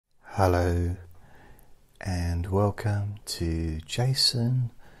Hello and welcome to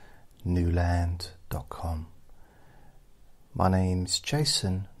jasonnewland.com. My name's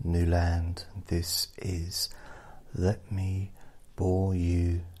Jason Newland and this is Let Me Bore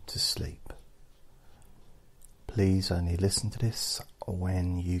You to Sleep. Please only listen to this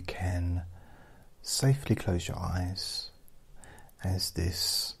when you can safely close your eyes, as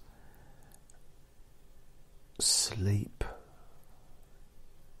this sleep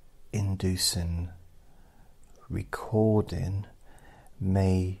inducing recording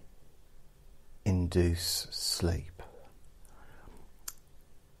may induce sleep.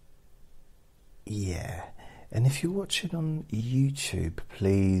 Yeah, and if you're watching on YouTube,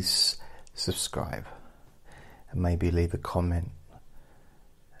 please subscribe and maybe leave a comment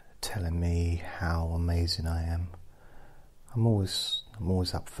telling me how amazing I am. I'm always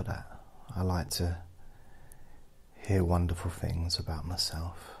up for that. I like to hear wonderful things about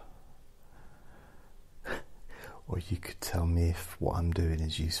myself. Or you could tell me if what I'm doing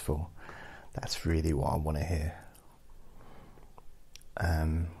is useful. That's really what I want to hear.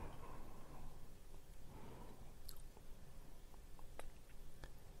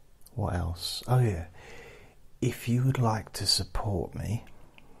 What else? Oh yeah, if you would like to support me,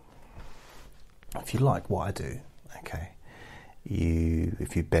 if you like what I do, okay,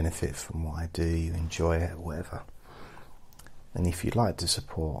 if you benefit from what I do, you enjoy it, whatever, and if you'd like to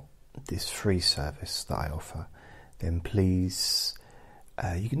support this free service that I offer, then please,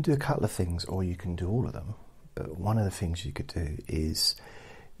 you can do a couple of things or you can do all of them. But one of the things you could do is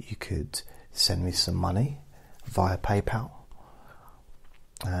you could send me some money via PayPal.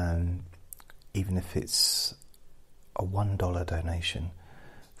 Even if it's a $1 donation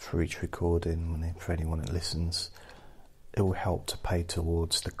for each recording, for anyone that listens, it will help to pay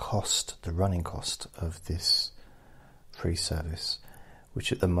towards the running cost of this free service,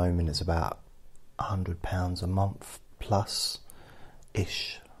 which at the moment is about £100 a month plus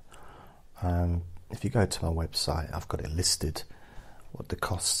ish. If you go to my website, I've got it listed what the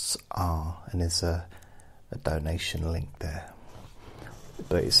costs are, and there's a donation link there.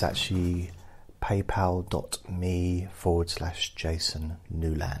 But it's actually paypal.me/Jason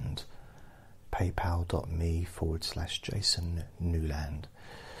Newland. paypal.me/Jason Newland.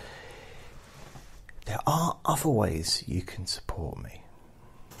 There are other ways you can support me.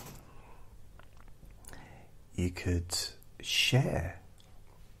 You could share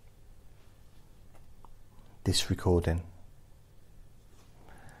this recording.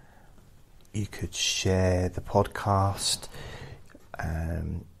 You could share the podcast.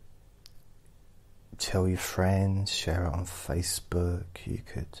 Tell your friends, share it on Facebook. You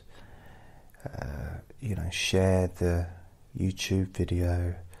could, share the YouTube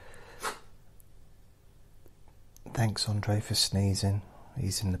video. Thanks, Andre, for sneezing.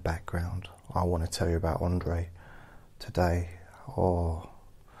 He's in the background. I want to tell you about Andre today. Oh,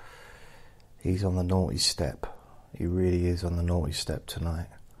 he's on the naughty step. He really is on the naughty step tonight.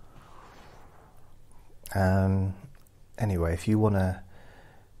 Anyway, if you want to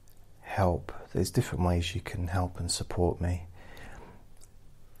help, there's different ways you can help and support me.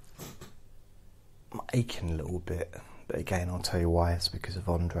 I'm aching a little bit, but again, I'll tell you why. It's because of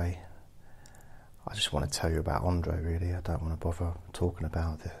Andre. I just want to tell you about Andre, really. I don't want to bother talking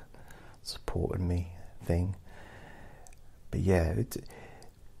about the supporting me thing. But yeah,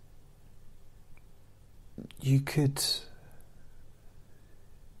 you could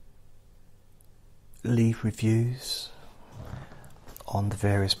leave reviews on the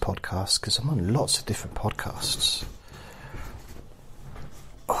various podcasts, because I'm on lots of different podcasts.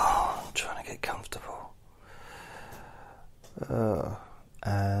 Oh, I'm trying to get comfortable.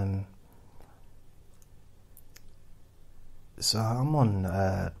 So I'm on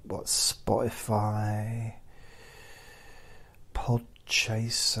Spotify,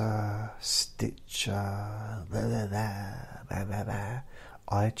 Podchaser, Stitcher,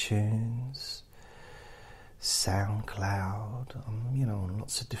 iTunes, SoundCloud. I'm, on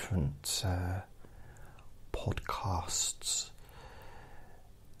lots of different podcasts,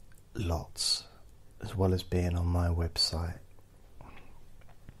 lots, as well as being on my website.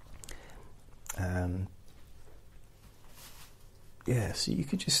 So you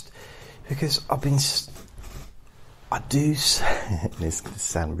could just, because I do say, this could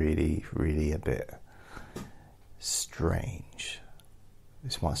sound really, really a bit strange.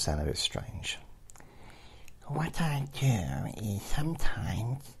 This might sound a bit strange. What I do is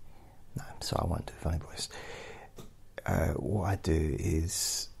sometimes... No, so I won't do funny voice. What I do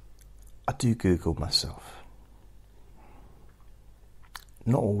is I do Google myself.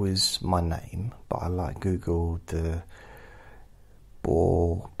 Not always my name, but I like Google the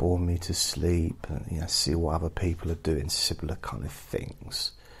bore me to sleep and see what other people are doing similar kind of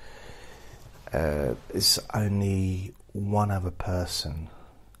things. There's only one other person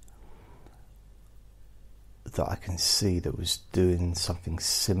that I can see that was doing something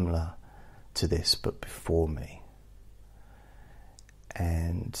similar to this but before me,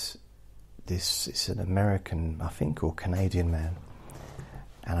 and this is an American, I think, or Canadian man,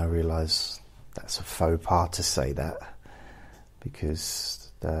 and I realise that's a faux pas to say that, because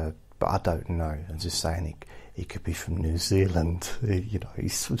but I don't know. I'm just saying he could be from New Zealand,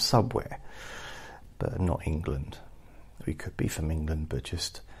 he's from somewhere, but not England. He could be from England but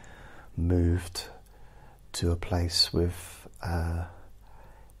just moved to a place with an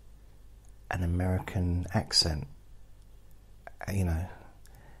American accent, at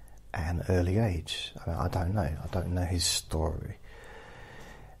an early age. I don't know his story.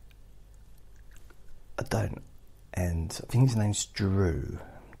 I don't. And I think his name's Drew,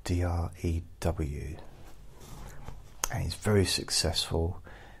 D-R-E-W, and he's very successful.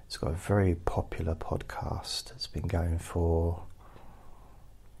 He's got a very popular podcast. It's been going for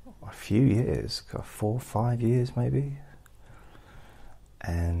a few years, 4 or 5 years maybe,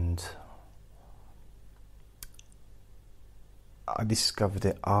 and I discovered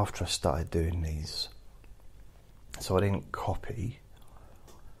it after I started doing these, so I didn't copy,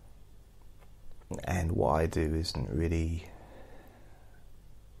 and what I do isn't really,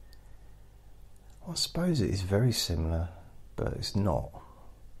 I suppose it is very similar, but it's not,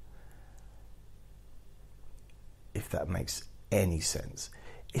 if that makes any sense.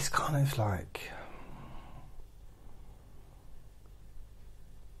 It's kind of like,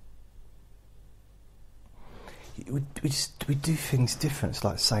 we do things different. It's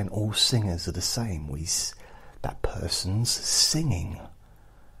like saying all singers are the same. That person's singing.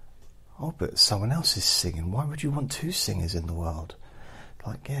 Oh, but someone else is singing. Why would you want 2 singers in the world?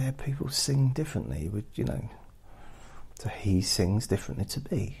 Like, yeah, people sing differently. So he sings differently to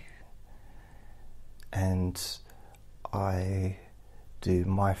me, and I do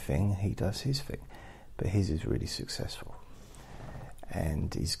my thing, he does his thing, but his is really successful,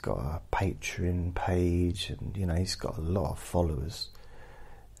 and he's got a Patreon page, and he's got a lot of followers,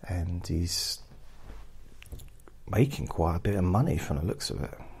 and he's making quite a bit of money from the looks of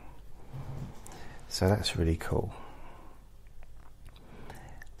it, so that's really cool.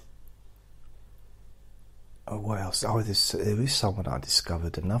 What else? There is someone I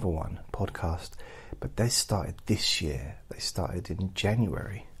discovered, another one, podcast, but they started this year. They started in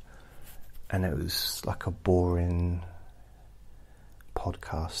January, and it was like a boring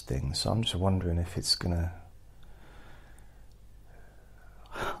podcast thing. So I'm just wondering if it's gonna.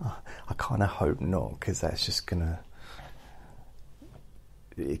 I kind of hope not, because that's just gonna.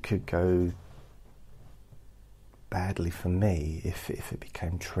 It could go badly for me if it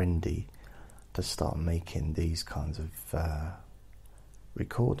became trendy to start making these kinds of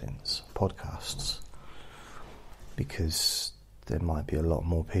recordings, podcasts, because there might be a lot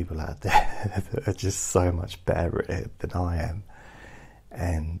more people out there that are just so much better at it than I am,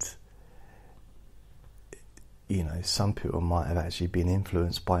 and some people might have actually been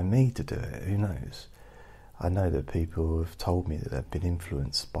influenced by me to do it. Who knows? I know that people have told me that they've been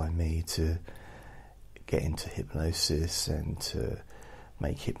influenced by me to get into hypnosis and to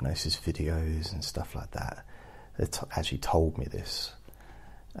make hypnosis videos and stuff like that. They actually told me this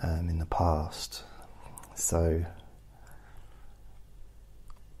in the past. So,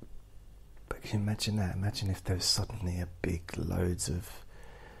 but can you imagine that? Imagine if there was suddenly a big loads of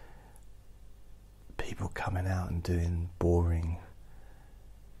people coming out and doing boring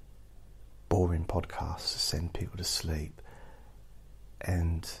podcasts to send people to sleep,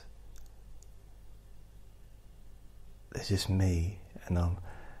 and there's just me, and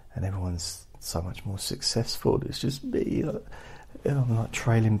everyone's so much more successful. It's just me, and I'm like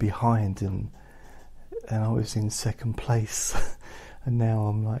trailing behind, and I was in second place, and now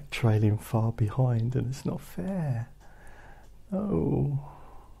I'm like trailing far behind, and it's not fair. No.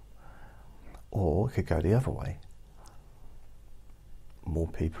 Or it could go the other way. More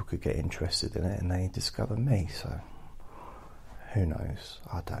people could get interested in it, and they discover me. So who knows?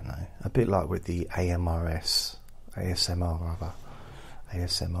 I don't know. A bit like with the ASMR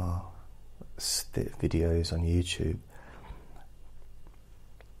videos on YouTube.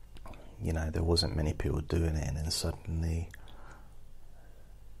 There wasn't many people doing it, and then suddenly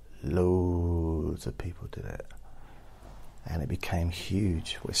loads of people did it, and it became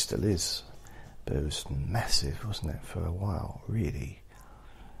huge. Well, it still is, but it was massive, wasn't it, for a while, really.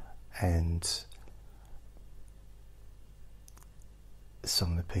 And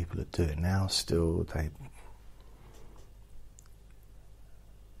some of the people that do it now still,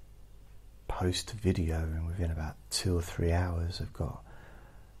 post a video, and within about 2 or 3 hours I've got,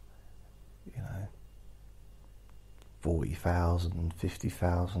 40,000,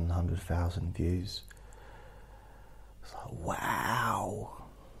 50,000, 100,000 views. It's like, wow.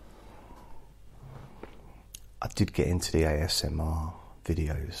 I did get into the ASMR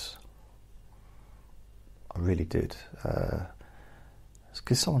videos. I really did. It's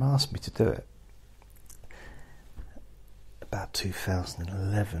because someone asked me to do it. About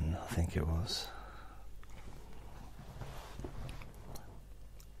 2011, I think it was.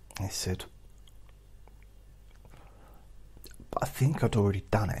 They said, but I think I'd already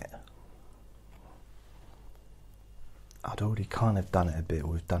done it. I'd already kind of done it a bit.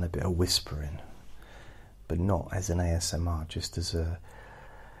 We've done a bit of whispering, but not as an ASMR, just as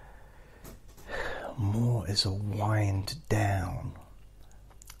more as a wind down.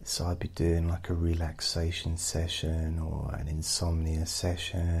 So I'd be doing like a relaxation session or an insomnia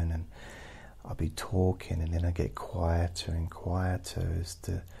session, and I'd be talking, and then I'd get quieter and quieter as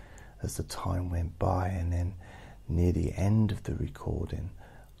the time went by, and then near the end of the recording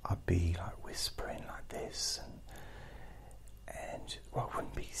I'd be like whispering like this, and well, I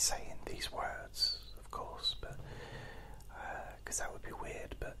wouldn't be saying these words, of course, but because that would be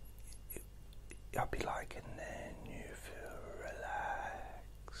weird, but I'd be like, and then you feel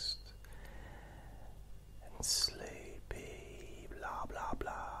relaxed and sleepy, blah blah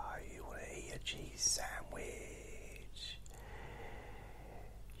blah, you want to eat a cheese sandwich,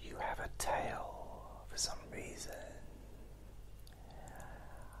 you have a tail for some reason,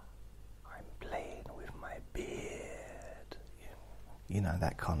 I'm playing with my beard,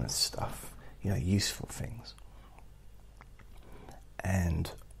 that kind of stuff, useful things.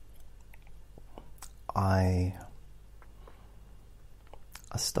 And I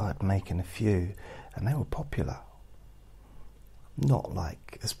started making a few, and they were popular. Not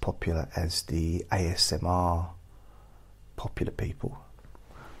like as popular as the ASMR popular people,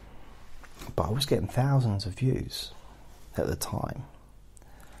 but I was getting thousands of views at the time.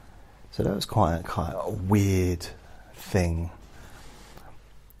 So that was quite a weird thing.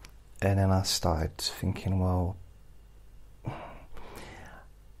 And then I started thinking, well, and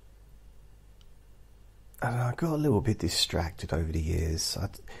I got a little bit distracted over the years.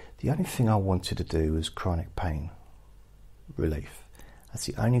 The only thing I wanted to do was chronic pain relief. That's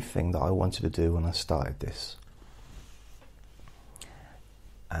the only thing that I wanted to do when I started this.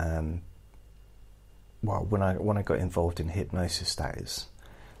 Well, when I got involved in hypnosis, that is,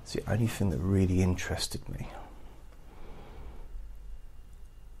 it's the only thing that really interested me.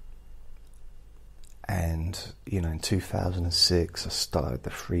 And in 2006, I started the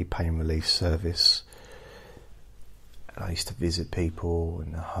free pain relief service. I used to visit people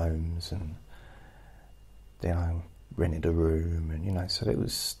in their homes, and then I rented a room, and so it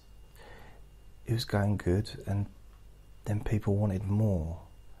was going good. And then people wanted more,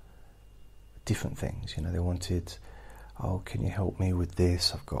 different things. They wanted, oh, can you help me with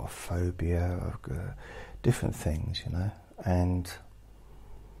this? I've got a phobia. I've got different things, and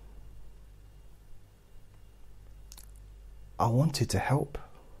I wanted to help.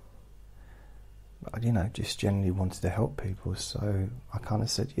 Just generally wanted to help people, so I kind of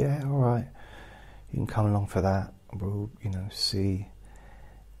said, yeah, all right, you can come along for that, we'll, see.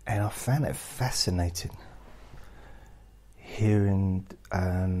 And I found it fascinating hearing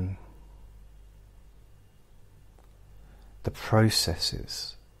the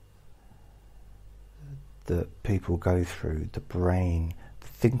processes that people go through, the brain, the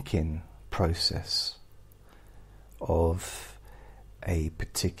thinking process of a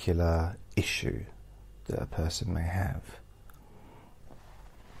particular issue that a person may have.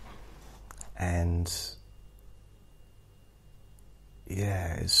 And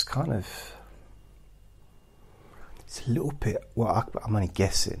yeah, it's a little bit, well, I'm only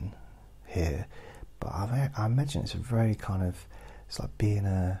guessing here, but I imagine it's a very it's like being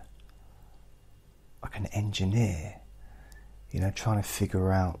an engineer, trying to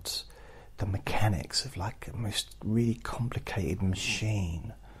figure out the mechanics of like a most really complicated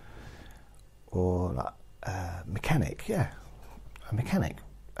machine, or like mechanic, a mechanic,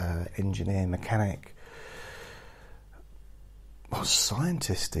 engineer, mechanic, or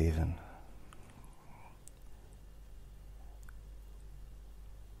scientist even.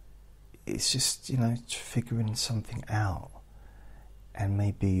 It's just, figuring something out, and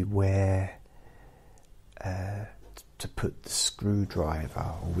maybe where to put the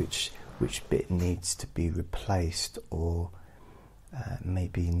screwdriver, or which bit needs to be replaced, or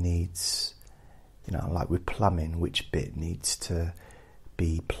maybe needs, like with plumbing, which bit needs to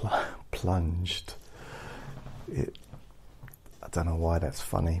be plunged. I don't know why that's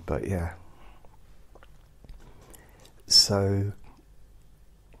funny, but yeah. So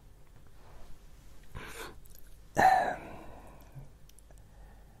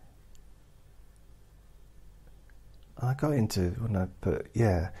I got into, but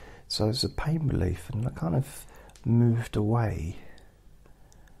yeah, so it's a pain relief, and I kind of moved away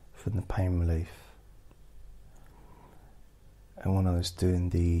from the pain relief. And when I was doing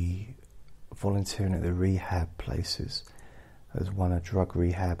the volunteering at the rehab places, there was one a drug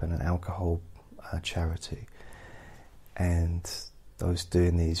rehab and an alcohol charity, and I was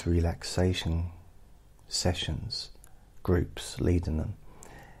doing these relaxation sessions, groups, leading them,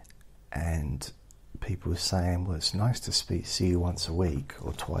 and people were saying, well, it's nice to see you once a week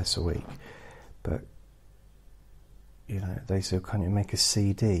or twice a week, but they said, can't you make a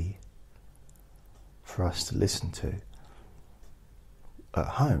CD for us to listen to at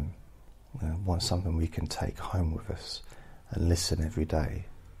home? Want something we can take home with us and listen every day.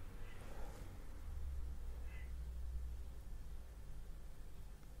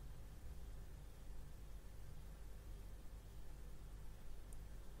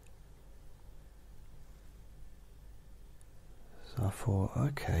 So I thought,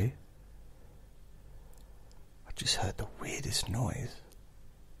 okay, I just heard the weirdest noise.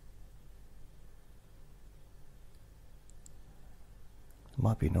 It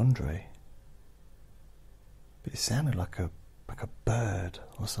might be an Andre, but it sounded like a bird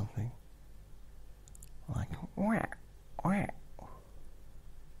or something, like whack whack.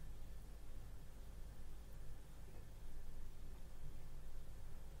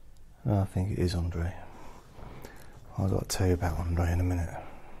 No, I think it is Andre. I've got to tell you about Andre in a minute.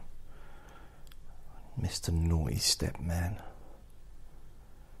 Mr. Naughty Step Man.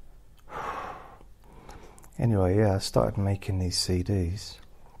 Anyway, yeah, I started making these CDs.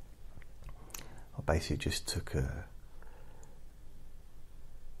 I basically just took an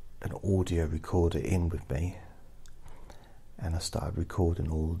audio recorder in with me, and I started recording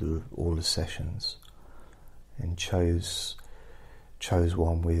all the sessions, and chose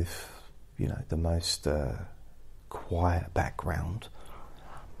one with the most quiet background.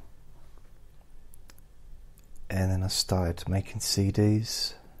 And then I started making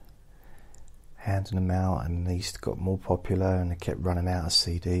CDs, handing them out, and these got more popular and they kept running out of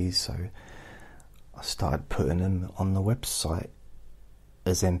CDs, so I started putting them on the website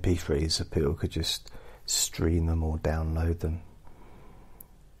as MP3s so people could just stream them or download them.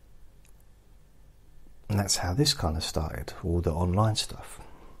 And that's how this kind of started, all the online stuff.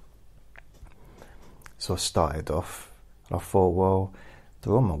 So I started off, and I thought, well,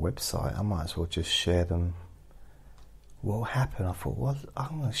 they're on my website, I might as well just share them. What happened? I thought, well,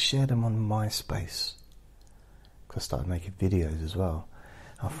 I'm going to share them on MySpace, because I started making videos as well.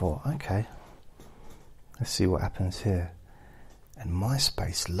 I thought, okay, let's see what happens here. And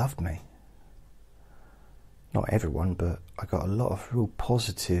MySpace loved me. Not everyone, but I got a lot of real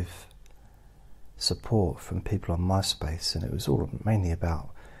positive support from people on MySpace, and it was all mainly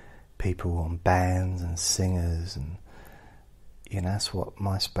about people on bands and singers, and that's what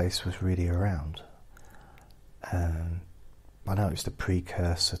MySpace was really around. I know it's the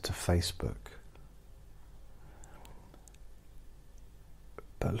precursor to Facebook,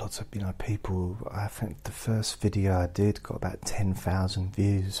 but lots of people. I think the first video I did got about 10,000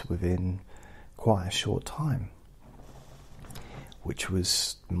 views within quite a short time, which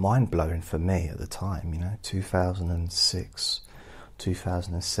was mind-blowing for me at the time. 2006,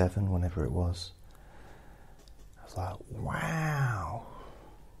 2007, whenever it was. I was like, wow,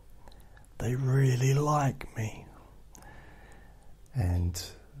 they really like me. And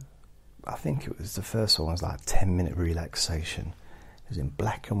I think it was the first one was like 10-minute relaxation. It was in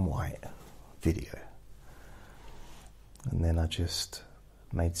black and white video. And then I just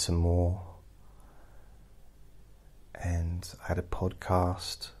made some more. And I had a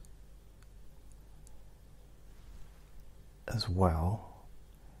podcast as well,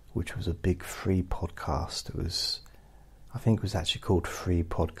 which was a big free podcast. I think it was actually called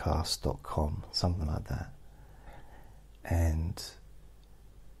freepodcast.com, something like that. And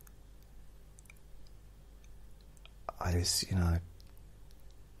I just, I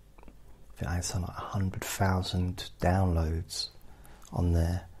think I had something like 100,000 downloads on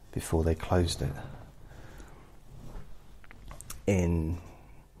there before they closed it in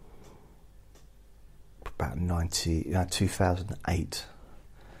about 2008.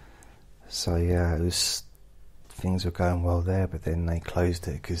 So yeah, things were going well there, but then they closed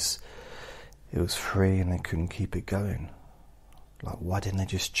it because it was free and they couldn't keep it going. Like, why didn't they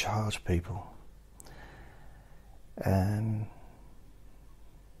just charge people?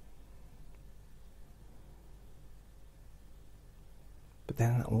 But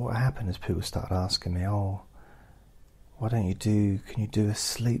then what happened is people started asking me, oh, why don't you can you do a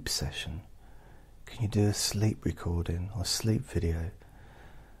sleep session? Can you do a sleep recording or sleep video?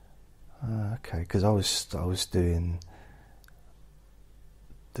 Okay, because I was doing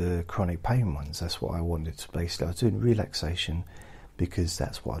the chronic pain ones. That's what I wanted to basically. I was doing relaxation because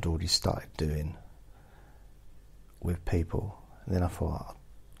that's what I'd already started doing with people. And then I thought,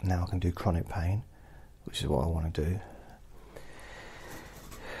 now I can do chronic pain, which is what I want to do.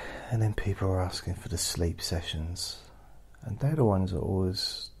 And then people are asking for the sleep sessions, and they're the ones that are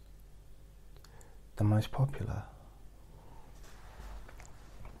always the most popular.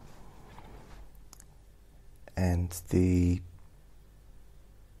 And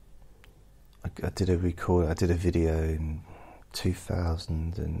I did a video in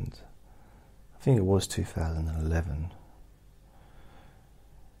 2000 and I think it was 2011,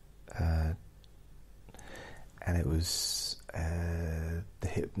 and it was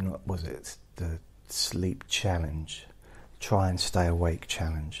the sleep challenge, try and stay awake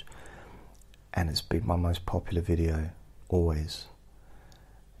challenge, and it's been my most popular video always.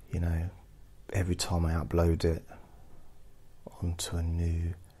 You know, every time I upload it onto a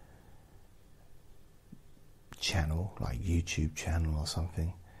new channel, like YouTube channel or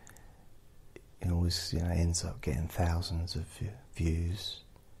something, it always, ends up getting thousands of views.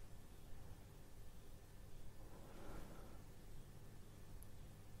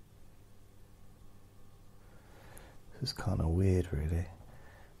 It's kind of weird, really.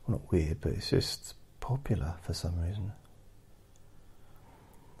 Well, not weird, but it's just popular for some reason.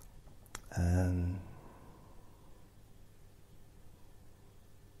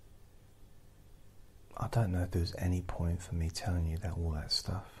 I don't know if there's any point for me telling you all that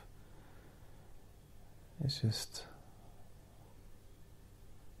stuff. It's just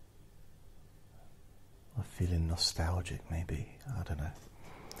I'm feeling nostalgic, maybe. I don't know.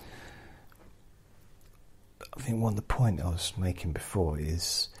 I think the point I was making before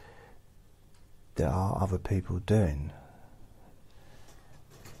is there are other people doing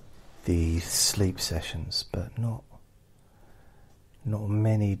the sleep sessions, but not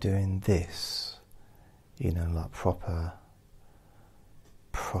many doing this. Like proper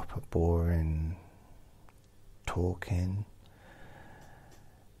boring talking,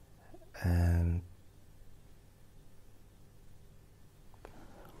 and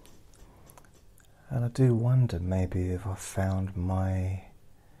I do wonder maybe if I found my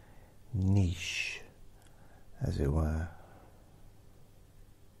niche, as it were,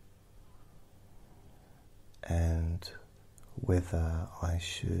 and whether I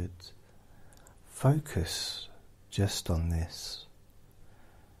should focus just on this.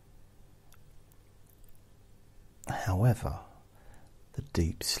 However, the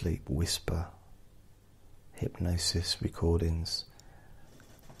deep sleep whisper hypnosis recordings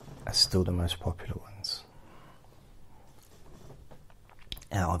are still the most popular ones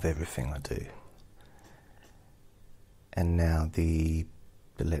out of everything I do. And now the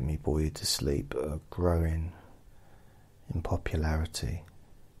Let Me Bore You to Sleep are growing in popularity.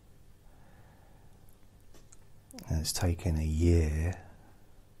 And it's taken a year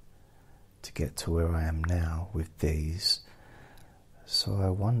to get to where I am now with these. So I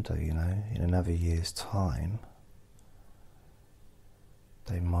wonder, in another year's time,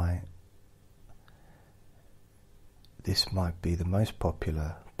 this might be the most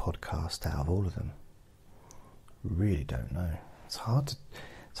popular podcast out of all of them. Really don't know. It's hard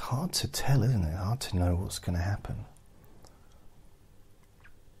to tell, isn't it? Hard to know what's going to happen.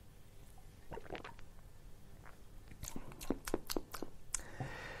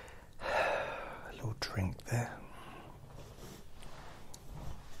 A little drink there.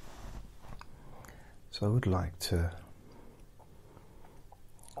 So I'd like to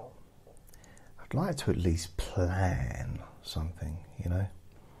at least plan something,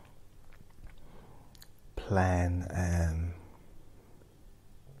 plan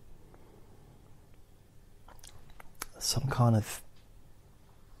some kind of,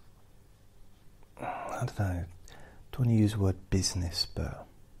 I don't know, don't want to use the word business, but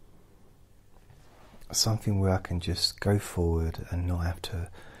something where I can just go forward and not have to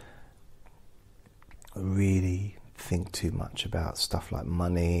really think too much about stuff like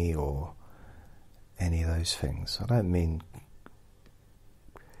money or any of those things. I don't mean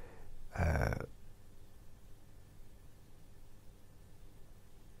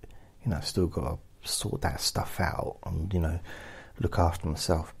I've still got to sort that stuff out and look after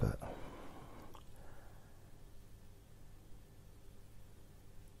myself, but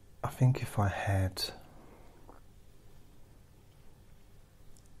I think if I had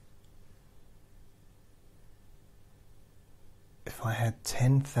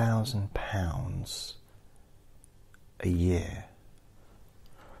 £10,000 a year,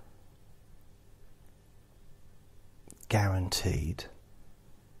 guaranteed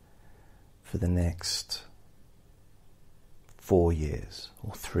for the next 4 years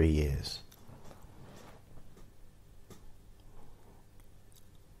or 3 years,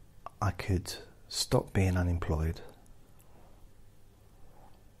 I could stop being unemployed,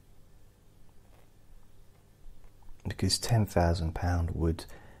 because £10,000 would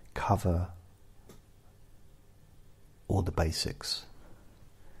cover all the basics.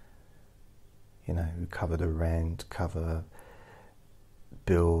 You know, cover the rent, cover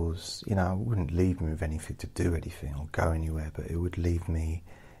bills. You know, it wouldn't leave me with anything to do anything or go anywhere, but it would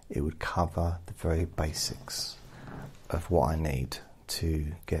cover the very basics of what I need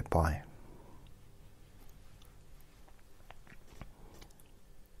to get by.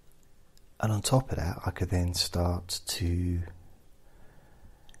 And on top of that, I could then start to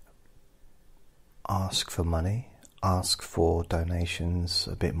ask for money, ask for donations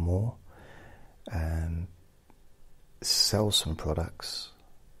a bit more, and sell some products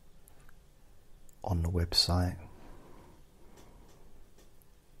on the website.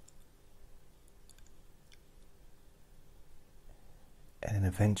 And then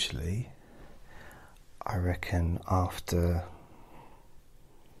eventually, I reckon after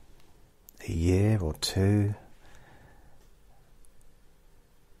a year or two,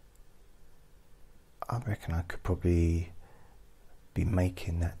 I reckon I could probably be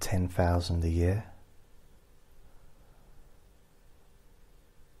making that 10,000 a year.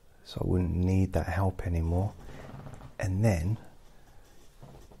 So I wouldn't need that help anymore. And then,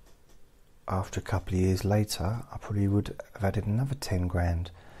 after a couple of years later, I probably would have added another 10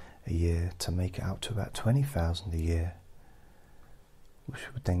 grand a year to make it up to about 20,000 a year,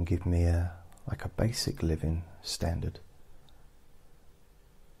 which would then give me a basic living standard.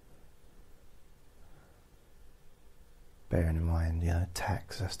 Bearing in mind, you know,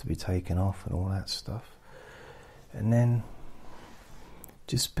 tax has to be taken off and all that stuff. And then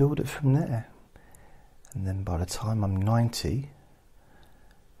just build it from there. And then by the time I'm 90,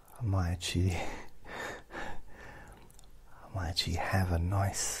 I might actually have a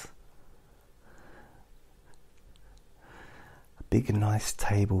big nice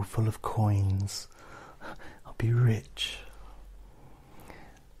table full of coins. I'll be rich.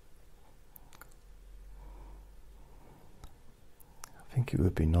 I think it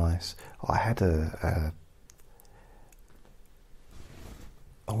would be nice. I had I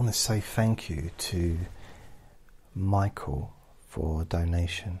want to say thank you to Michael for a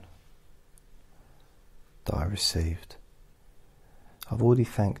donation that I received. I've already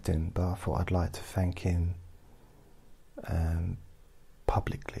thanked him, but I thought I'd like to thank him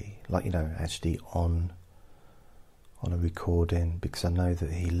publicly, like, you know, actually on a recording, because I know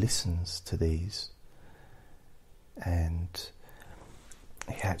that he listens to these, and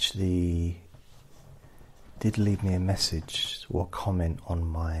he actually did leave me a message or comment on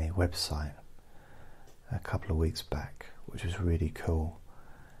my website a couple of weeks back, which was really cool.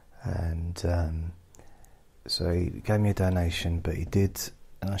 And so he gave me a donation, but he did,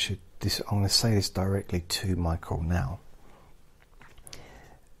 and I'm going to say this directly to Michael now.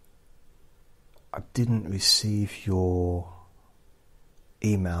 I didn't receive your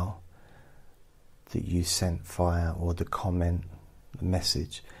email that you sent via, or the comment, the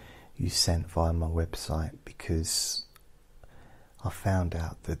message you sent via my website, because I found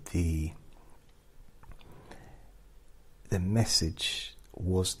out that the message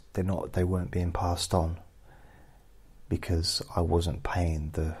was they weren't being passed on, because I wasn't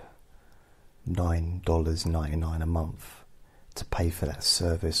paying the $9.99 a month to pay for that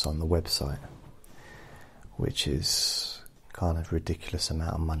service on the website, which is kind of ridiculous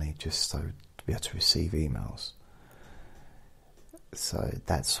amount of money just so to be able to receive emails. So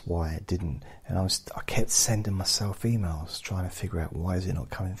that's why it didn't. And I kept sending myself emails trying to figure out why is it not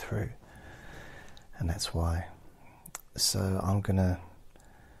coming through. And that's why. So I'm gonna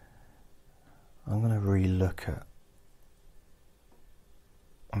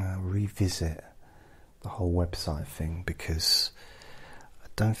revisit the whole website thing, because I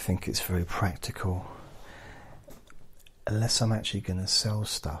don't think it's very practical. Unless I'm actually going to sell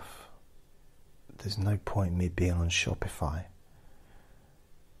stuff, there's no point in me being on Shopify.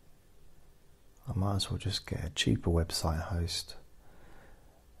 I might as well just get a cheaper website host.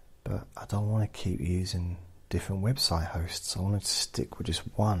 But I don't want to keep using different website hosts. I want to stick with just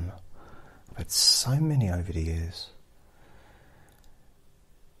one. I've had so many over the years.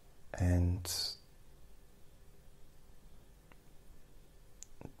 And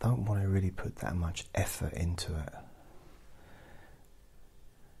don't want to really put that much effort into it.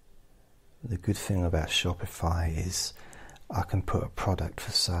 The good thing about Shopify is I can put a product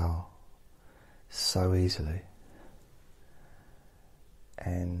for sale so easily,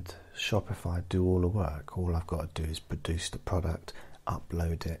 and Shopify do all the work. All I've got to do is produce the product,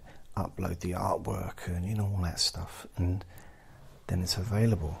 upload it, upload the artwork, and all that stuff, and then it's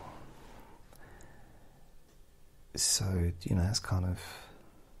available. So that's kind of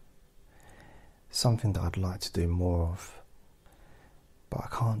something that I'd like to do more of, but I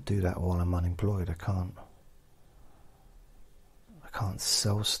can't do that while I'm unemployed. I can't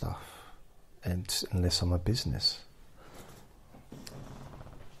sell stuff unless I'm a business.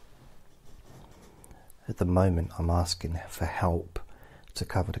 At the moment, I'm asking for help to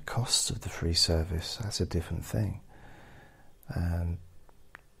cover the costs of the free service. That's a different thing.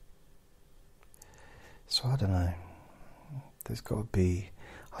 So I don't know. There's got to be.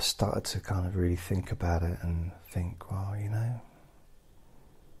 I started to kind of really think about it and think, well,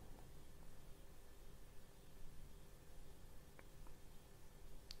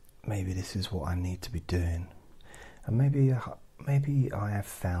 maybe this is what I need to be doing, and maybe I have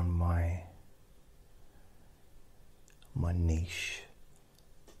found my niche,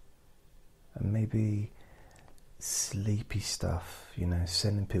 and maybe sleepy stuff,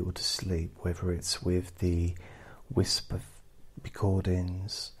 sending people to sleep, whether it's with the whisper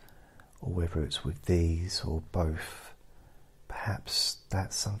recordings or whether it's with these or both. Perhaps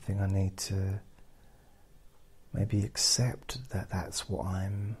that's something I need to maybe accept, that's what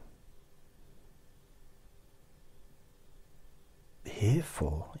I'm here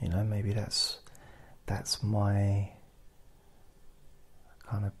for. Maybe that's my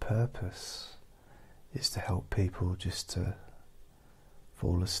kind of purpose, is to help people just to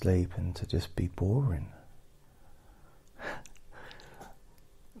fall asleep and to just be boring.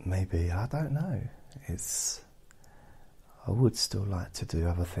 Maybe, I don't know. I would still like to do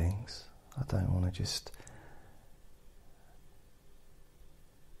other things. I don't want to just,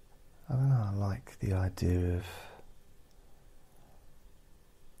 I don't know, I like the idea of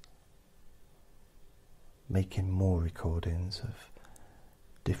making more recordings of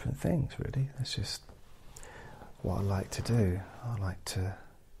different things, really. That's just what I like to do. I like to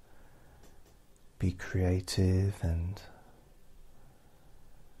be creative, and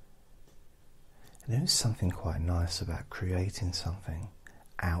there's something quite nice about creating something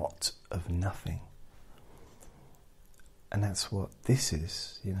out of nothing. And that's what this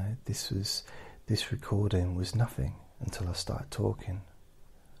is, this recording was nothing until I started talking.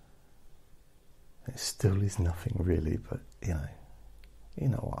 It still is nothing really, but you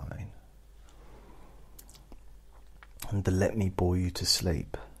know what I mean. And the Let Me Bore You to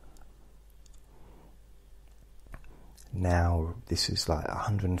Sleep. Now this is like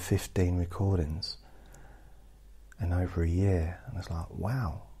 115 recordings in over a year, and it's like,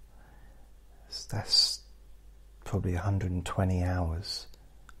 wow, that's probably 120 hours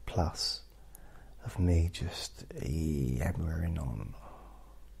plus of me just yabbering on.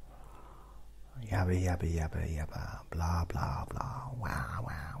 Yabba, yabba, yabba, yabba, blah, blah, blah, wah,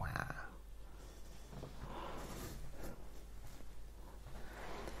 wah, wah.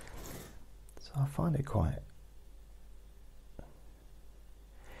 So I find it quite...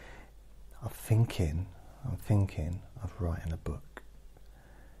 I'm thinking of writing a book.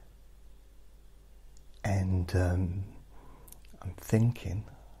 And I'm thinking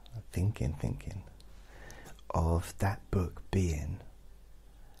of that book being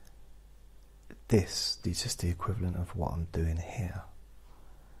this, just the equivalent of what I'm doing here.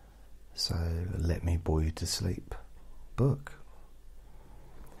 So, Let Me Bore You to Sleep book.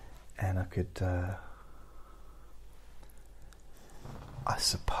 And I could, I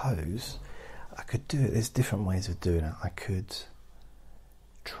suppose, I could do it. There's different ways of doing it. I could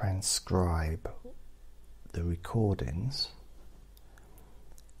transcribe the recordings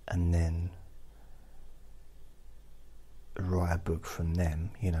and then write a book from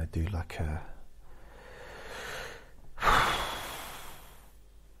them, do like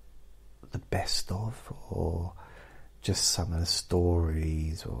the best of, or just some of the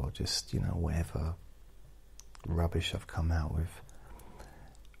stories, or just whatever rubbish I've come out with.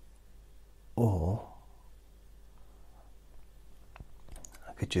 Or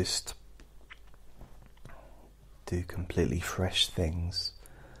I could just do completely fresh things.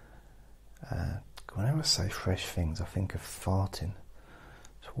 Whenever I say fresh things, I think of farting.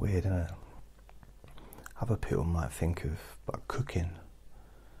 It's weird, isn't it? Other people might think of cooking.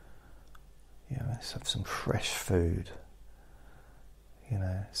 Let's have some fresh food.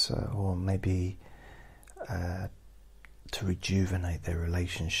 Or maybe to rejuvenate their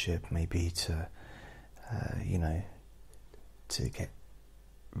relationship, maybe to, to get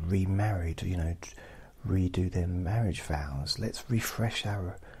remarried, redo their marriage vows. Let's refresh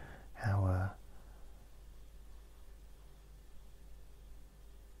our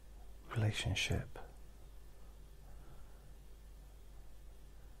relationship.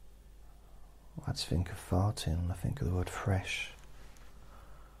 I just think of farting and I think of the word fresh.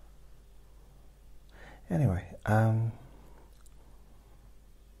 Anyway,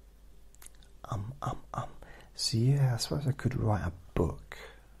 so yeah, I suppose I could write a book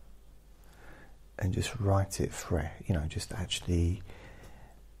and just write it fresh, just actually,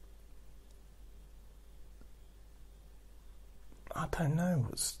 I don't know,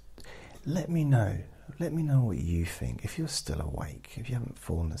 let me know what you think. If you're still awake, if you haven't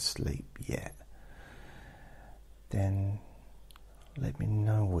fallen asleep yet, then let me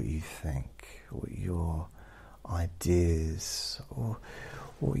know what you think, what your ideas, or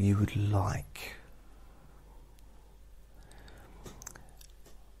what you would like.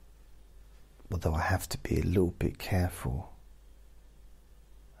 Although I have to be a little bit careful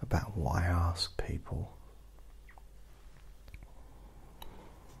about what I ask people,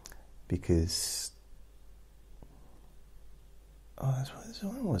 because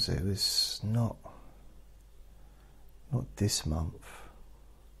when was it? It was not this month,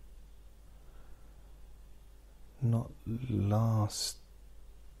 not last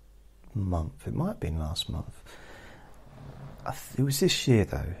month. It might have been last month. It was this year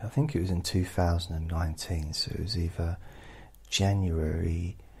though. I think it was in 2019, so it was either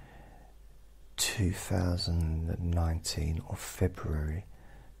January 2019 or February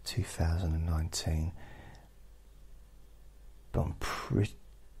 2019, but I'm pretty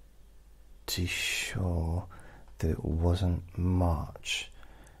sure that it wasn't March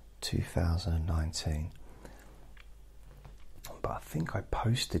 2019. But I think I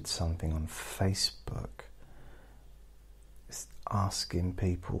posted something on Facebook asking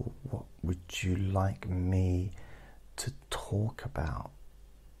people, what would you like me to talk about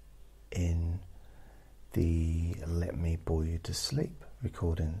in the Let Me Bore You to Sleep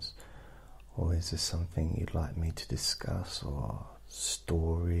recordings? Or is there something you'd like me to discuss, or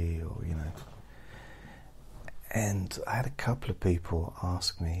story, or and I had a couple of people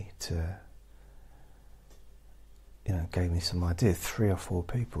ask me to, gave me some ideas. 3 or 4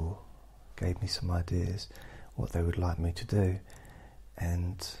 people gave me some ideas what they would like me to do,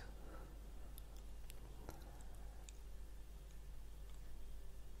 and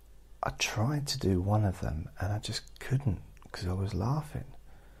I tried to do one of them and I just couldn't because I was laughing.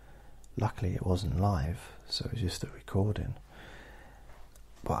 Luckily it wasn't live, so it was just a recording.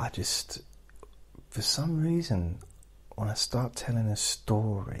 But I just, for some reason, when I start telling a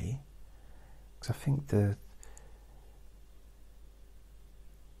story, because I think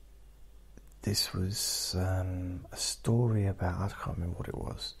this was a story about, I can't remember what it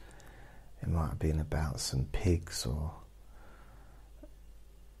was. It might have been about some pigs, or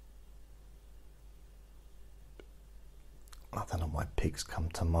I don't know why pigs come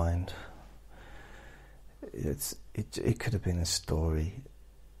to mind. It could have been a story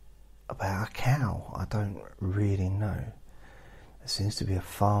about a cow. I don't really know. There seems to be a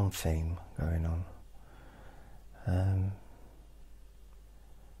farm theme going on.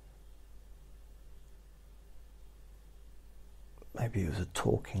 Maybe it was a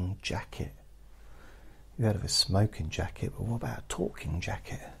talking jacket. You heard of a smoking jacket, but what about a talking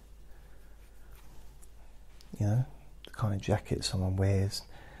jacket? The kind of jacket someone wears,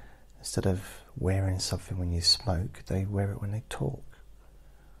 instead of wearing something when you smoke, they wear it when they talk.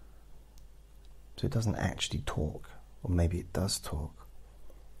 So it doesn't actually talk, or maybe it does talk.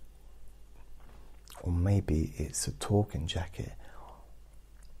 Or maybe it's a talking jacket,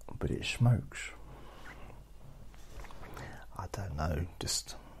 but it smokes. I don't know,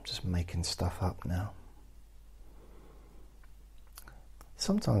 just making stuff up now.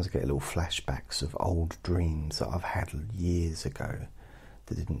 Sometimes I get little flashbacks of old dreams that I've had years ago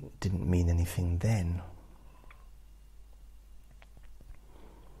that didn't mean anything then.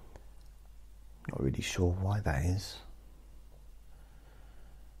 Not really sure why that is.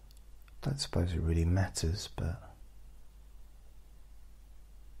 Don't suppose it really matters, but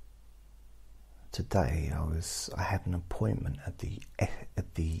today I had an appointment at the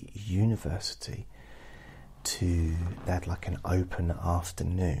university. They had like an open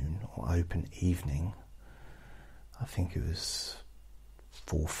afternoon or open evening. I think it was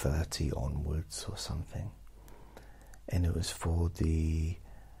 4:30 onwards or something, and it was for the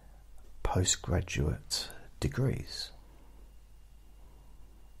postgraduate degrees,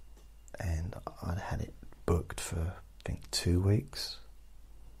 and I'd had it booked for I think 2 weeks.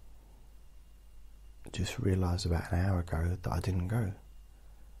 Just realised about an hour ago that I didn't go.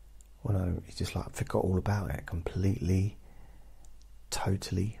 it's just like I forgot all about it, completely,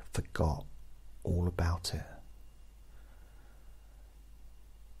 totally forgot all about it.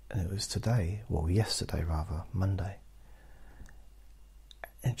 And it was today, well, yesterday rather, Monday.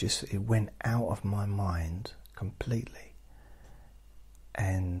 It went out of my mind completely.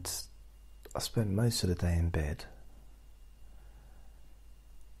 And I spent most of the day in bed.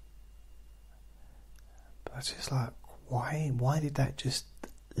 But I was just like, why did that just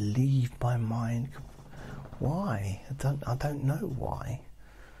leave my mind? Why? I don't know why.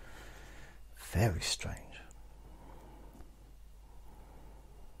 Very strange.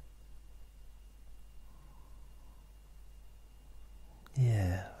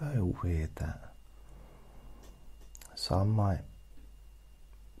 Yeah, very weird that. So I might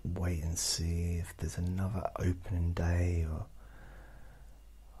wait and see if there's another opening day, or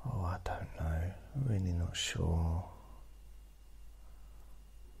I don't know, really not sure.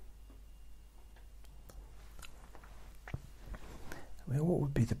 I mean, what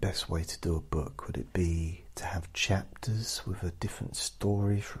would be the best way to do a book? Would it be to have chapters with a different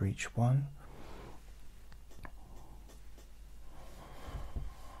story for each one?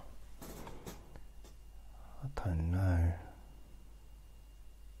 I don't know.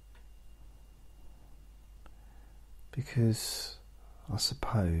 Because I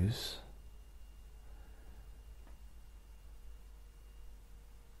suppose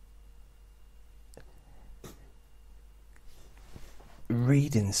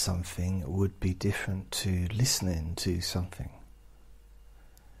reading something would be different to listening to something.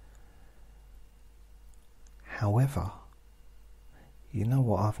 However, you know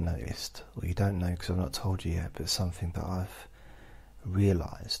what I've noticed, or you don't know because I've not told you yet, but something that I've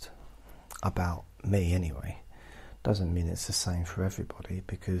realised about me anyway. Doesn't mean it's the same for everybody,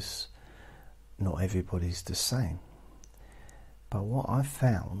 because not everybody's the same. But what I've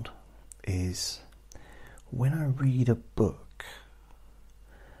found is when I read a book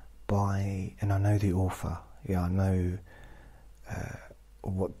by, and I know the author, I know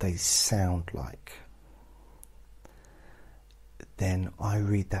what they sound like, then I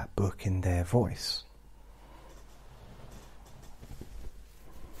read that book in their voice.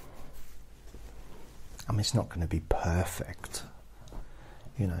 I mean, it's not going to be perfect,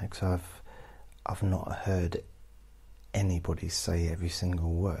 because I've not heard anybody say every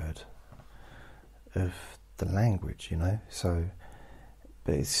single word of the language, so,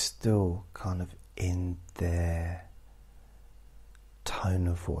 but it's still kind of in their tone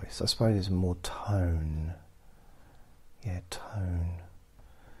of voice. I suppose it's more tone. Yeah, tone.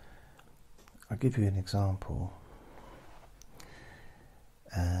 I'll give you an example.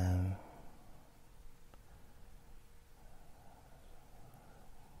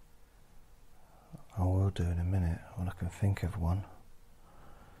 I will do in a minute when I can think of one.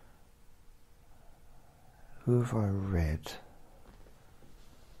 Who have I read?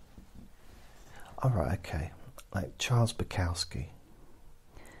 Alright, okay. Like Charles Bukowski.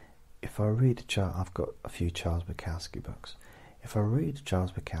 If I read I've got a few Charles Bukowski books. If I read a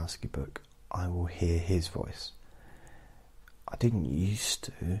Charles Bukowski book, I will hear his voice. I didn't used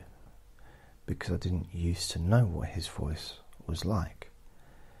to, because I didn't used to know what his voice was like.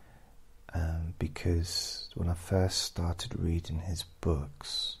 Because when I first started reading his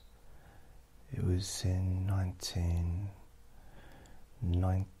books, it was in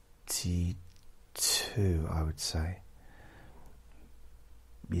 1992, I would say.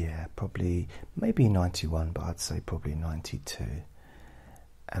 Yeah, probably, maybe 91, but I'd say probably 92.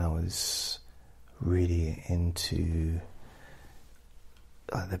 And I was really into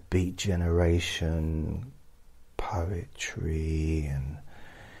the Beat Generation, poetry, and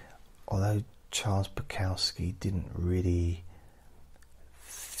although Charles Bukowski didn't really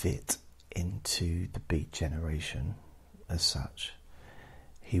fit into the Beat Generation as such,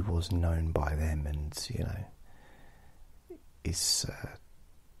 he was known by them, and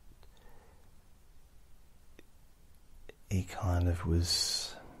he kind of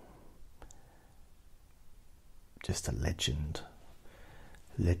was just a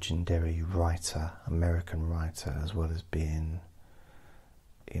legendary writer, American writer, as well as being,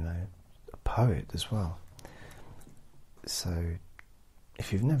 a poet as well. So,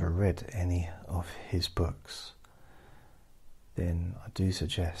 if you've never read any of his books, then I do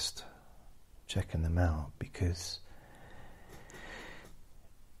suggest checking them out, because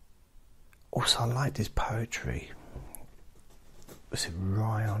also I liked his poetry. Was it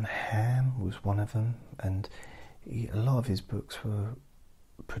Ryan Ham was one of them, and a lot of his books were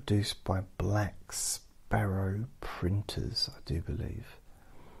produced by Black Sparrow printers, I do believe,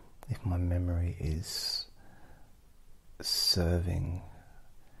 if my memory is serving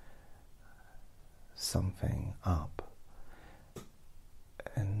something up.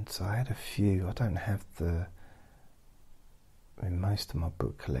 And I had a few. I don't have in most of my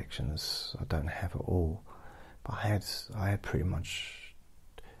book collections, I don't have it all. But I had pretty much.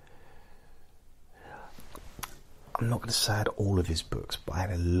 I'm not going to say I had all of his books, but I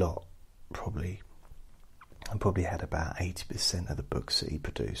had a lot, probably. I probably had about 80% of the books that he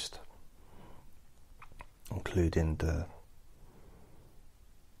produced, including the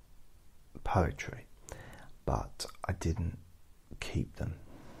poetry. But I didn't keep them.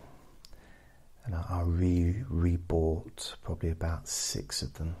 And I rebought probably about 6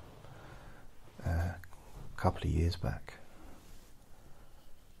 of them a couple of years back.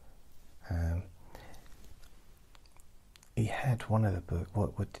 He had one of the books.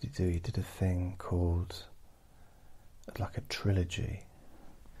 What did he do? He did a thing called like a trilogy,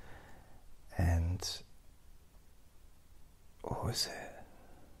 and what was it?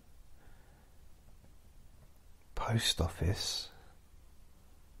 Post Office,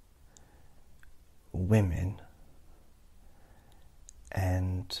 Women,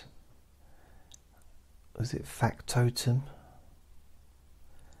 and was it Factotum?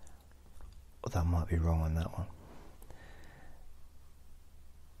 Oh, that might be wrong on that one.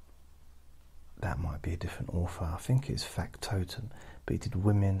 That might be a different author. I think it's Factotum, but he did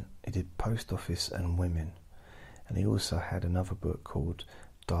Women, he did Post Office and Women, and he also had another book called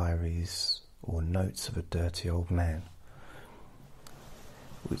Diaries or Notes of a Dirty Old Man,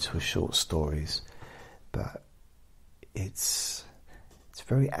 which were short stories, but it's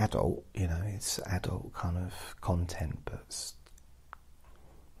very adult, it's adult kind of content, but it's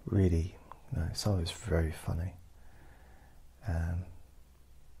really, it's always very funny.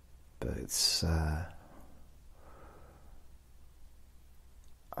 But it's, I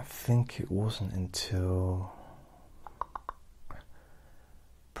think it wasn't until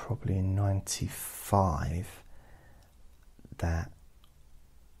probably in 95 that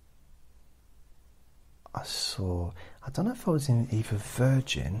I saw, I don't know if I was in either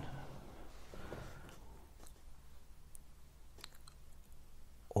Virgin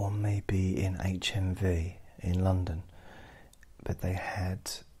or maybe in HMV in London, but they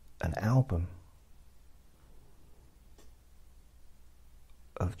had an album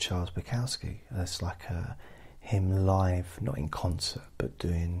of Charles Bukowski. It's like him live, not in concert, but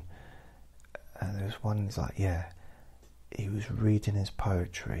doing. There's one. It's like, he was reading his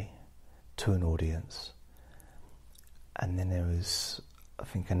poetry to an audience, and then there was, I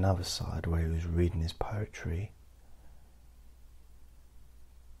think, another side where he was reading his poetry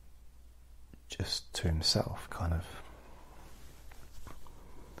just to himself, kind of.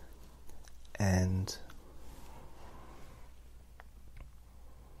 And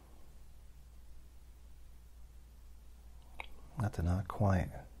I don't know,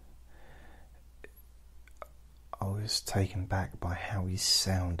 I was taken back by how he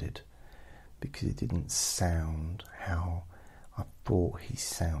sounded, because it didn't sound how I thought he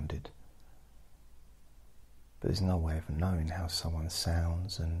sounded. But there's no way of knowing how someone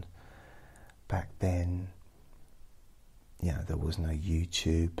sounds, and back then, there was no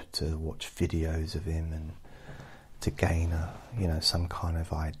YouTube to watch videos of him and to gain some kind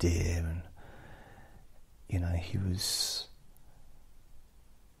of idea, and he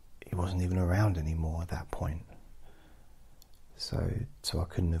wasn't even around anymore at that point. So I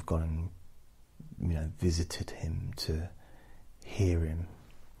couldn't have gone and visited him to hear him.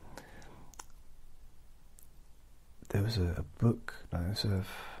 There was a book.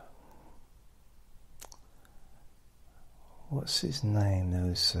 What's his name? There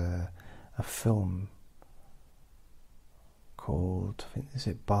was a film called, I think, is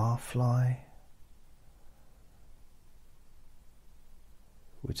it Barfly?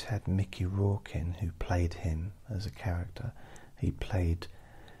 Which had Mickey Rourke in, who played him as a character. He played,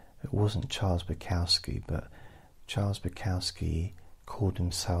 it wasn't Charles Bukowski, but Charles Bukowski called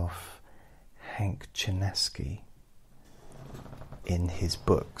himself Hank Chinaski in his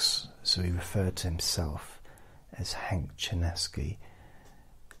books, so he referred to himself as Hank Chinaski,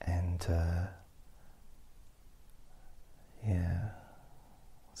 and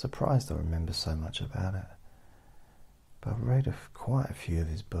surprised I remember so much about it. But I've read quite a few of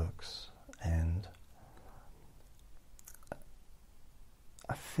his books, and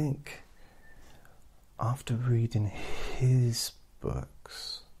I think after reading his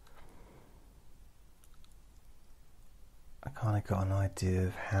books, I kind of got an idea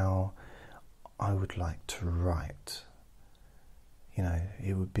of how I would like to write.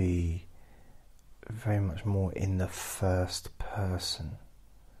 It would be very much more in the first person,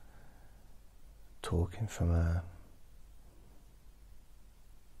 talking from a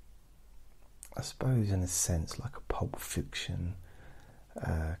I suppose in a sense like a Pulp Fiction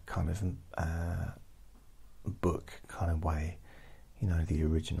kind of book kind of way. You know, the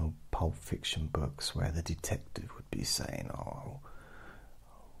original Pulp Fiction books where the detective would be saying, oh,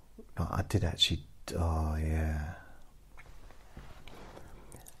 I did actually, oh yeah.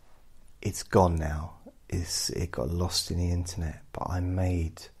 It's gone now. It got lost in the internet, but I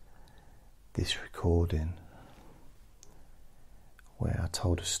made this recording where I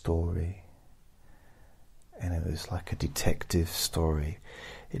told a story, and it was like a detective story.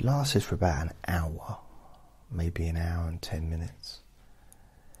 It lasted for about an hour, maybe an hour and 10 minutes,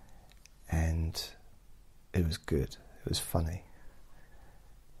 and it was good. It was funny.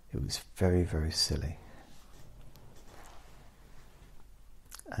 It was very, very silly.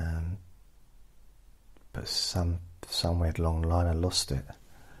 But somewhere along the line I lost it.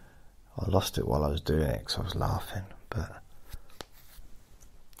 I lost it while I was doing it because I was laughing, but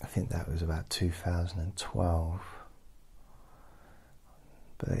I think that was about 2012.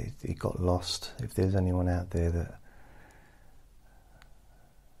 But it got lost. If there's anyone out there that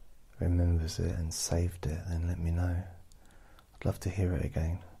remembers it and saved it, then let me know. I'd love to hear it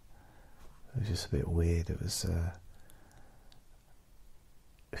again. It was just a bit weird. It was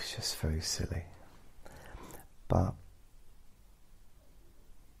just very silly. But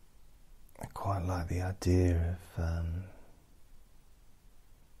I quite like the idea of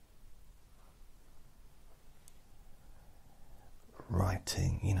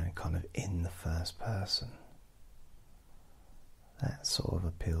writing, you know, kind of in the first person. That sort of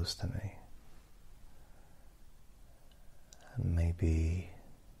appeals to me. And maybe,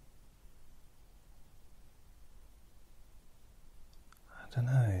 I don't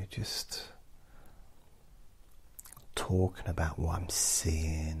know, just talking about what I'm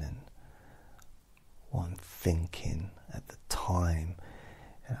seeing and what I'm thinking at the time.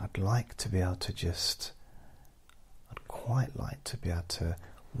 And I'd quite like to be able to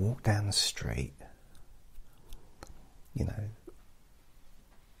walk down the street, you know,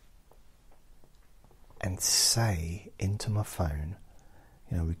 and say into my phone,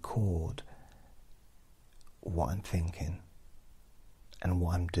 you know, record what I'm thinking and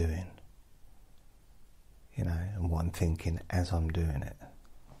what I'm doing, you know, and what I'm thinking as I'm doing it.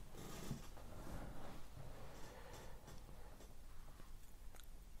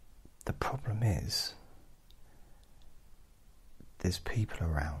 The problem is, there's people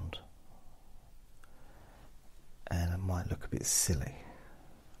around, and it might look a bit silly,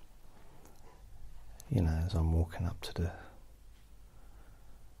 you know, as I'm walking up to the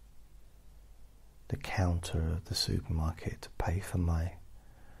counter of the supermarket to pay for my,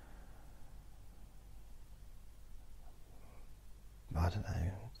 I don't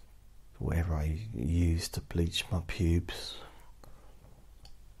know, whatever I use to bleach my pubes.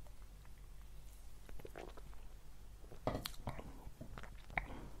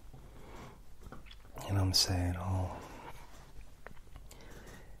 And I'm saying, oh.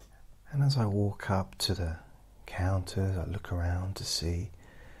 And as I walk up to the counters, I look around to see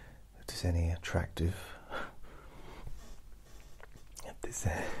if there's any attractive, if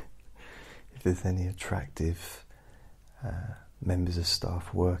there's any attractive members of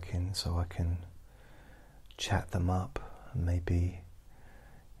staff working, so I can chat them up and maybe,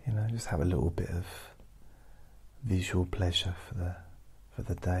 you know, just have a little bit of visual pleasure for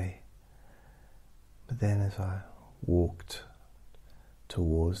the day. But then as I walked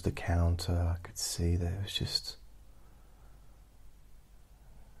towards the counter, I could see that it was just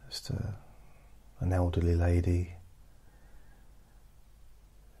an elderly lady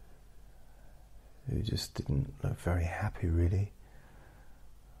who just didn't look very happy, really.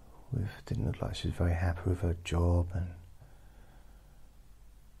 Didn't look like she was very happy with her job, and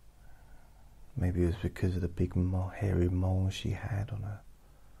maybe it was because of the big hairy mole she had on the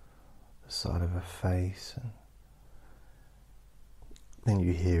side of her face. And then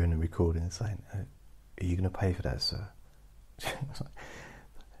you hear in the recording saying, "Are you going to pay for that, sir?"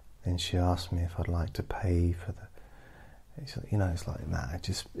 Then she asked me if I'd like to pay for the. You know, it's like that.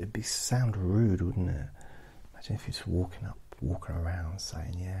 It'd sound rude, wouldn't it? Imagine if you're just walking around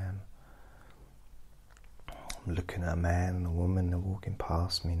saying, "Yeah, I'm looking at a man and a woman. They're walking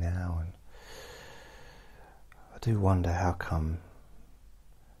past me now, and I do wonder how come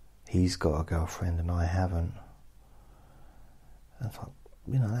he's got a girlfriend and I haven't." And I thought,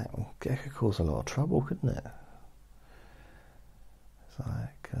 you know, that could cause a lot of trouble, couldn't it? It's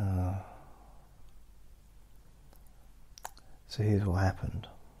like, so here's what happened.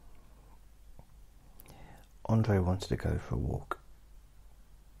 Andre wanted to go for a walk.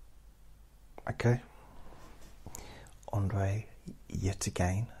 Okay? Andre yet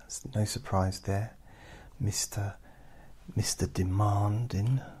again. There's no surprise there. Mr.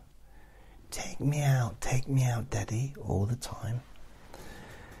 Demanding. Take me out, Daddy, all the time.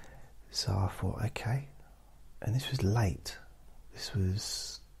 So I thought, okay. And this was late. This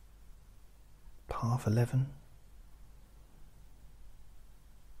was 11:30.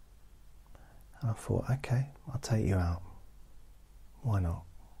 And I thought, okay, I'll take you out. Why not?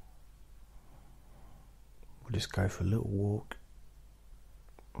 We'll just go for a little walk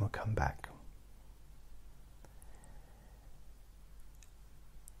and we'll come back.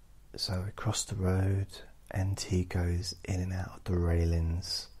 So we cross the road and he goes in and out of the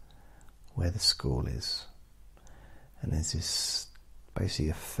railings where the school is. And there's this, basically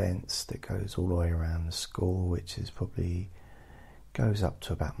a fence that goes all the way around the school, which is probably, goes up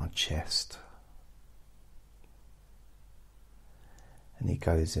to about my chest. And he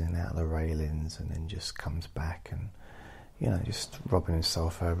goes in and out of the railings and then just comes back and, you know, just rubbing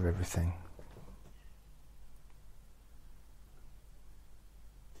himself over everything.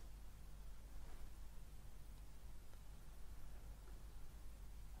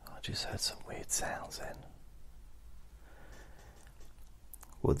 I just heard some weird sounds then.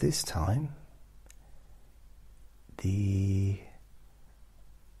 Well, this time, the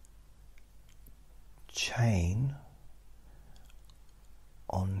chain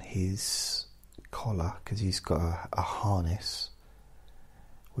on his collar, because he's got a harness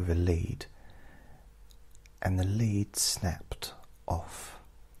with a lead, and the lead snapped off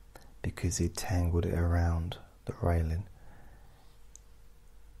because he tangled it around the railing,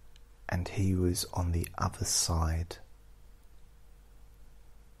 and he was on the other side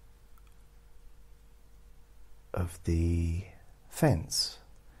of the fence,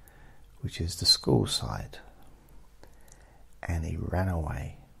 which is the school side. And he ran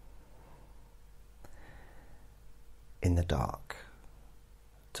away in the dark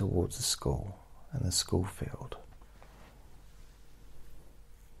towards the school and the school field.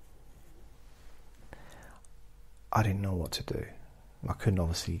 I didn't know what to do. I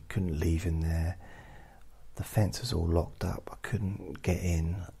couldn't leave him there. The fence was all locked up. I couldn't get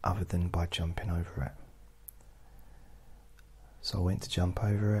in other than by jumping over it. So I went to jump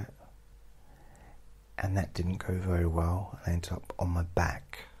over it, and that didn't go very well. I ended up on my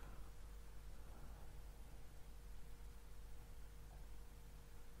back.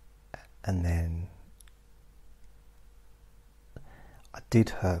 And then I did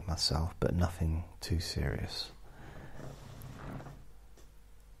hurt myself, but nothing too serious.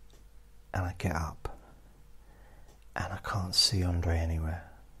 And I get up, and I can't see Andre anywhere.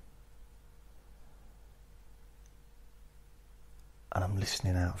 And I'm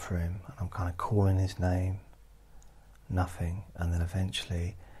listening out for him, and I'm kind of calling his name, nothing, and then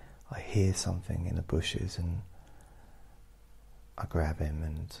eventually I hear something in the bushes, and I grab him,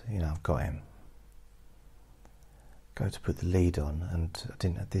 and I've got him. Go to put the lead on,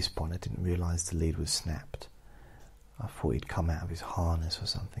 and at this point I didn't realise the lead was snapped. I thought he'd come out of his harness or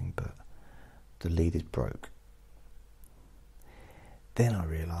something, but the lead is broke. Then I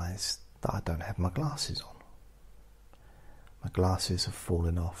realised that I don't have my glasses on. My glasses have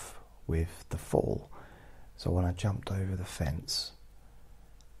fallen off with the fall, so when I jumped over the fence,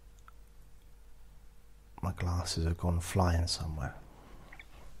 my glasses have gone flying somewhere.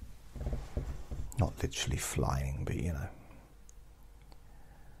 Not literally flying, but And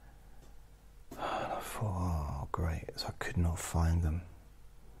I thought, oh great, so I could not find them.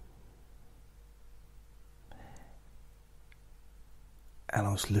 And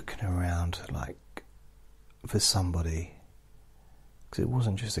I was looking around like for somebody, because it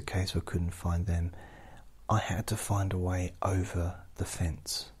wasn't just a case of I couldn't find them. I had to find a way over the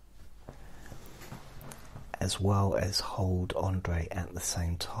fence, as well as hold Andre at the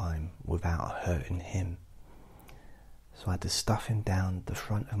same time without hurting him. So I had to stuff him down the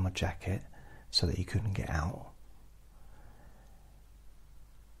front of my jacket so that he couldn't get out.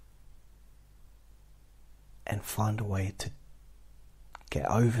 And find a way to get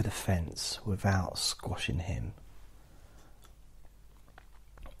over the fence without squashing him.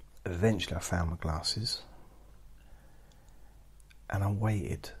 Eventually I found my glasses and I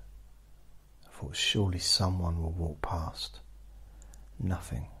waited. I thought surely someone will walk past.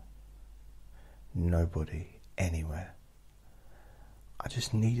 Nothing. Nobody anywhere. I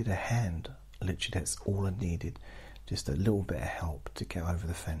just needed a hand. Literally that's all I needed. Just a little bit of help to get over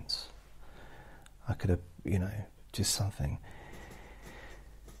the fence. I could have, just something.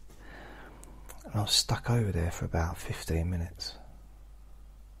 And I was stuck over there for about 15 minutes.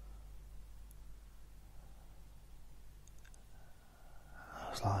 I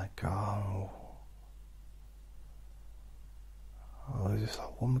was like, oh. I was just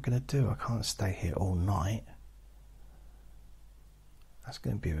like, what am I going to do? I can't stay here all night. That's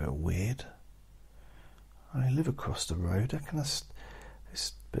going to be a bit weird. I live across the road.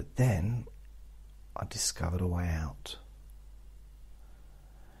 But then I discovered a way out.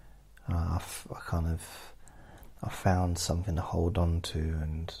 I found something to hold on to,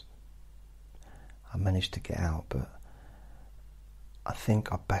 and I managed to get out, but I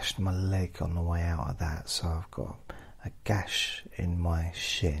think I bashed my leg on the way out of that, so I've got a gash in my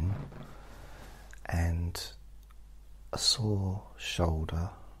shin and a sore shoulder,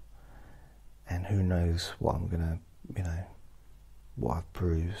 and who knows what I'm gonna, what I've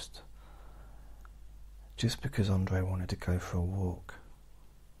bruised, just because Andre wanted to go for a walk.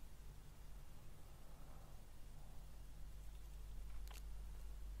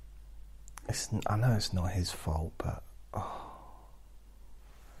 I know it's not his fault, but I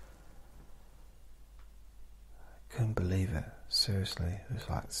couldn't believe it. Seriously, it was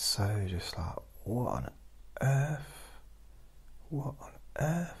like just like, what on earth? What on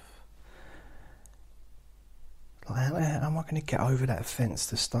earth? Like, how am I going to get over that fence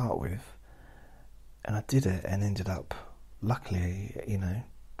to start with? And I did it, and ended up, luckily,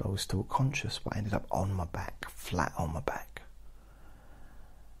 I was still conscious, but I ended up on my back, flat on my back.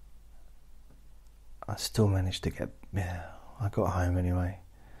 I still managed to I got home anyway,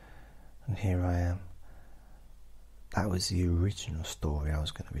 and here I am. That was the original story I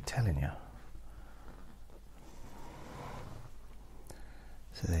was going to be telling you.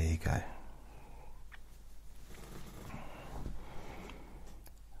 So there you go.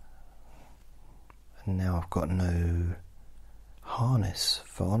 And now I've got no harness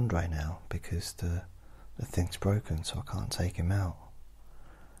for Andre now, because the thing's broken, so I can't take him out.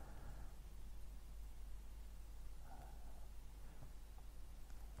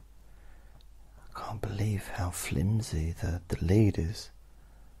 I can't believe how flimsy the lead is.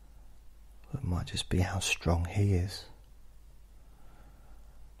 It might just be how strong he is.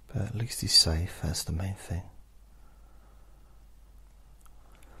 But at least he's safe, that's the main thing.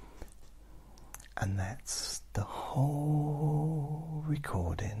 And that's the whole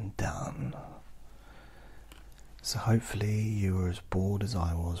recording done. So hopefully you were as bored as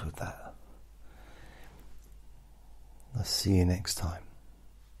I was with that. I'll see you next time.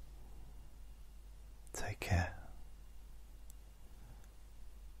 Take care.